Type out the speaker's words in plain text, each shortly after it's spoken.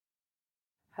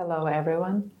Hello,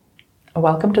 everyone.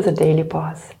 Welcome to the Daily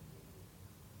Pause.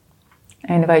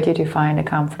 I invite you to find a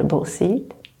comfortable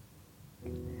seat.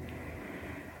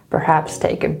 Perhaps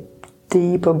take a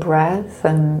deeper breath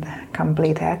and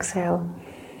complete exhale.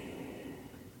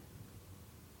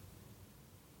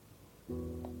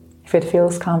 If it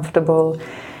feels comfortable,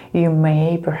 you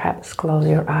may perhaps close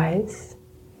your eyes.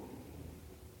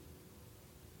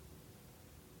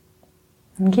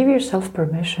 And give yourself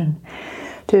permission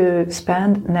to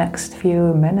spend the next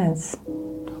few minutes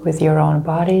with your own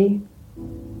body,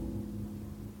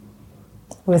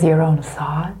 with your own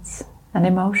thoughts and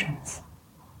emotions.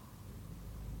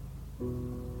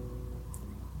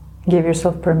 Give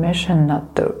yourself permission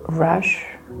not to rush,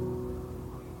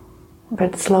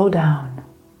 but slow down.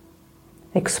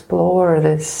 Explore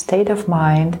the state of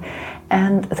mind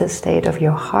and the state of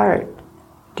your heart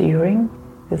during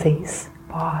this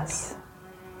pause.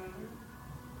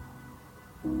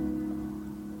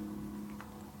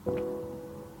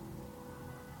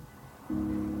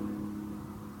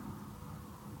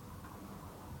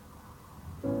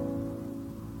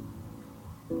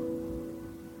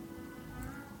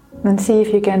 And see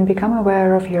if you can become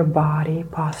aware of your body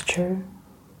posture.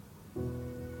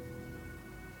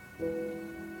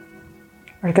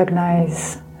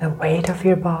 Recognize the weight of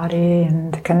your body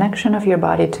and the connection of your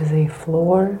body to the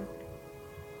floor,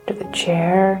 to the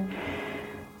chair.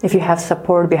 If you have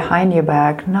support behind your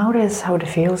back, notice how it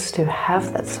feels to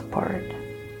have that support.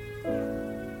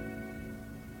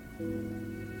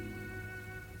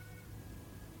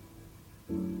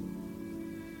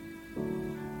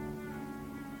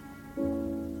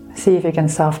 See if you can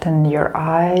soften your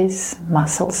eyes,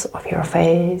 muscles of your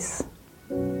face.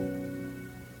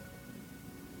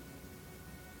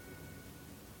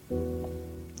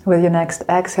 With your next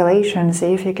exhalation,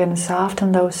 see if you can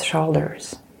soften those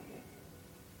shoulders.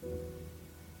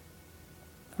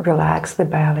 Relax the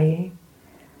belly.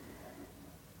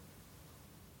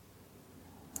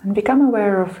 And become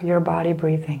aware of your body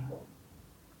breathing.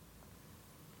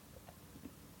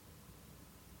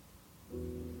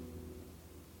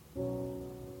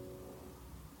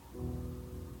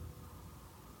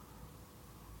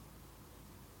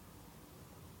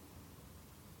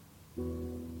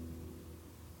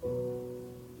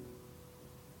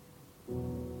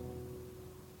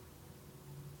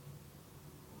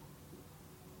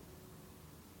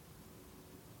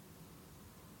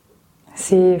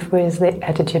 See if with the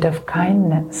attitude of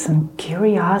kindness and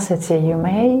curiosity you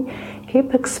may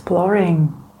keep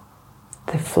exploring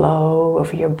the flow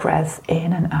of your breath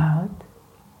in and out,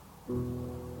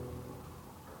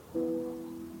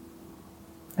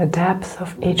 the depth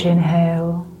of each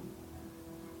inhale,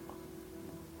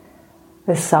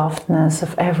 the softness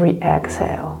of every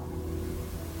exhale.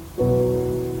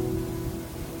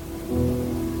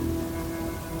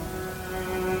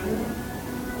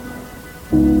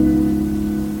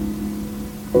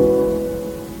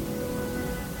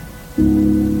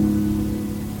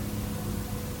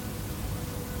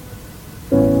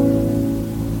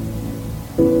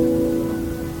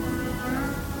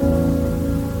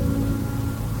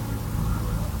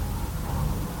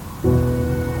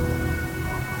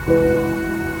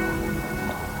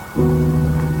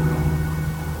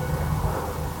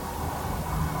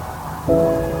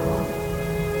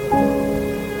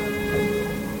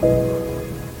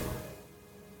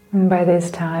 And by this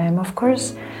time, of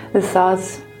course, the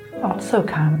thoughts also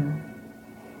come.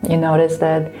 You notice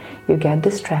that you get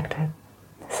distracted.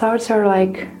 Thoughts are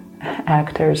like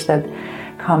actors that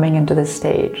coming into the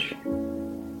stage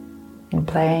and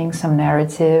playing some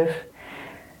narrative,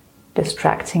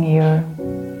 distracting you,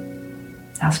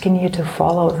 asking you to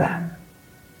follow them.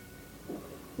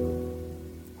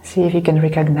 See if you can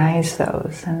recognize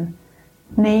those and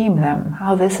name them.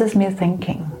 Oh, this is me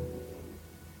thinking.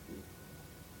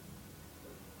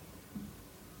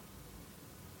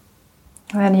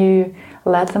 When you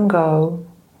let them go,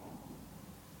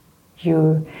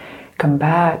 you come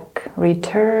back,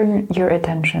 return your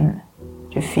attention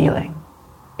to feeling,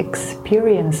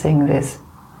 experiencing this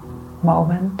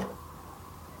moment,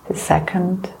 the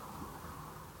second.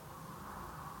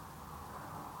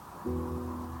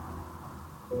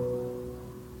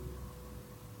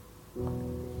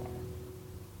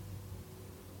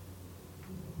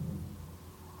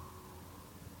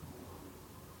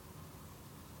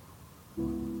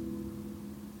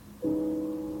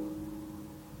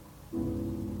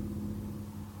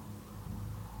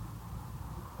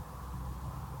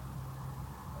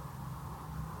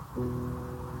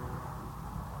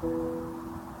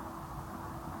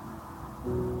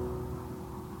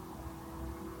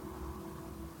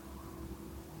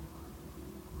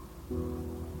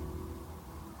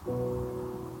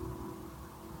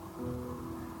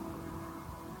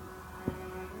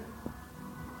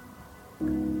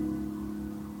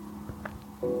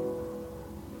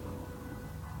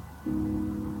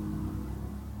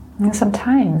 And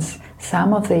sometimes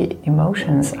some of the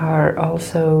emotions are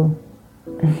also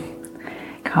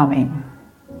coming.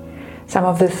 Some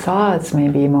of the thoughts may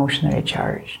be emotionally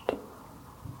charged.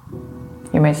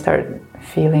 You may start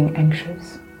feeling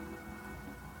anxious.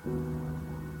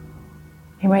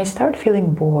 You may start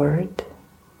feeling bored,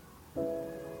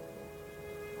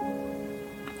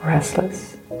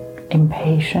 restless,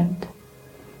 impatient,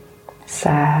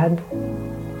 sad,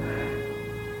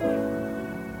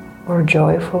 or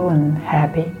joyful and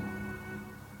happy.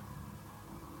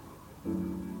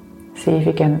 See if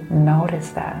you can notice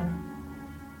that.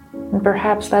 And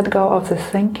perhaps let go of the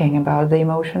thinking about the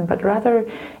emotion, but rather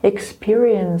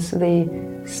experience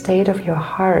the state of your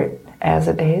heart as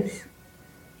it is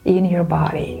in your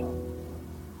body.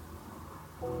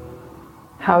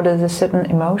 How does a certain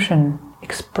emotion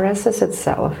expresses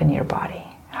itself in your body?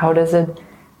 How does it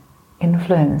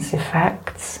influence,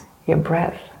 affects your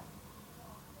breath?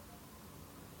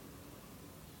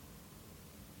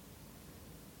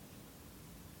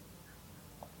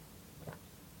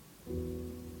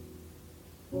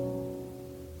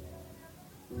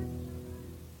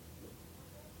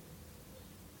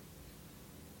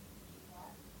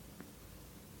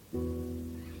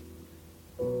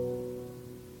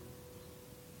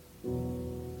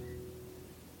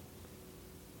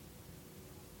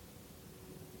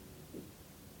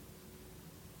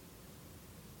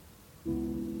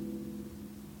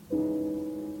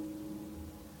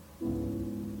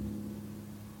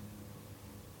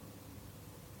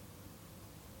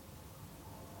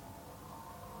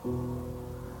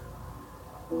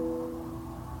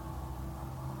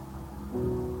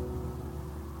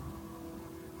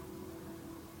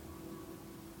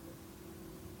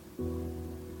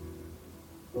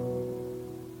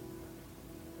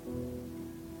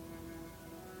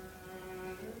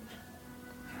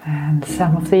 And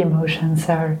some of the emotions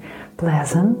are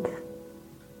pleasant,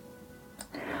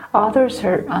 others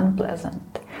are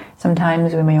unpleasant.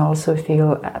 Sometimes we may also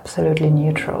feel absolutely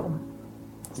neutral.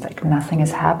 It's like nothing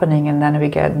is happening, and then we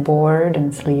get bored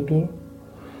and sleepy.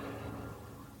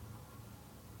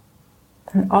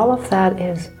 And all of that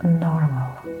is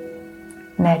normal,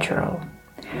 natural.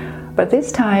 But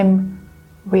this time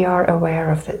we are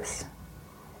aware of this.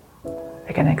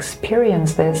 We can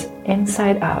experience this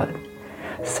inside out,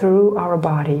 through our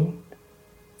body,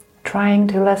 trying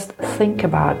to less think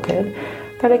about it,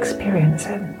 but experience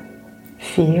it,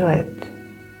 feel it,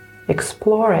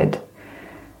 explore it,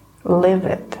 live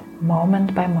it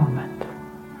moment by moment.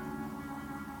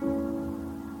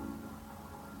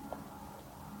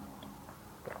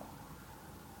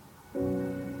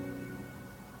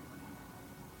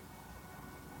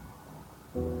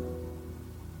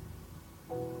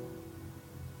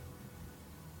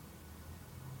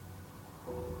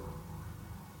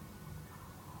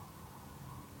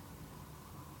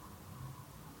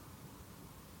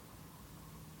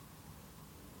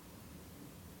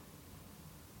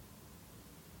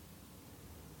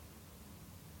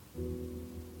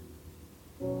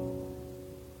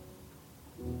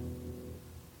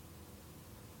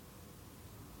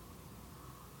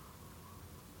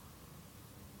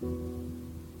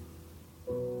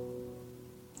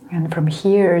 And from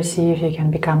here, see if you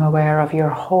can become aware of your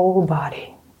whole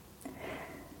body.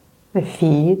 The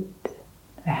feet,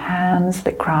 the hands,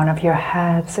 the crown of your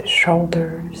head, the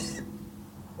shoulders,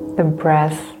 the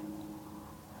breath.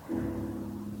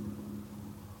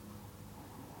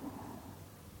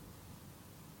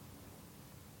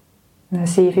 Now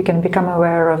see if you can become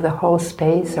aware of the whole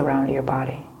space around your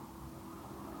body.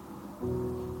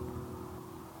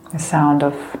 The sound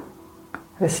of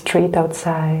the street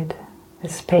outside, the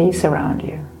space around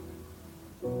you.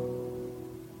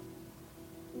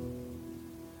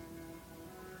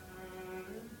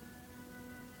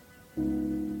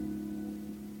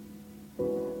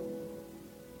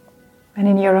 And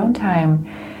in your own time,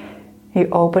 you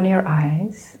open your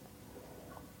eyes,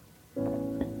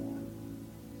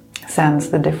 sense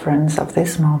the difference of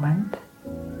this moment,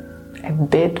 a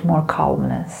bit more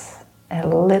calmness, a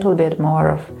little bit more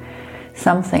of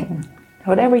something,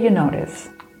 whatever you notice.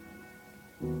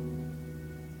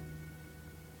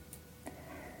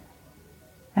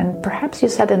 And perhaps you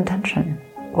set intention.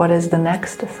 What is the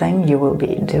next thing you will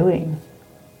be doing?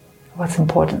 What's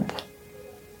important?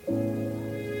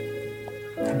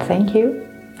 And thank you,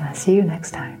 and I'll see you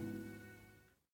next time.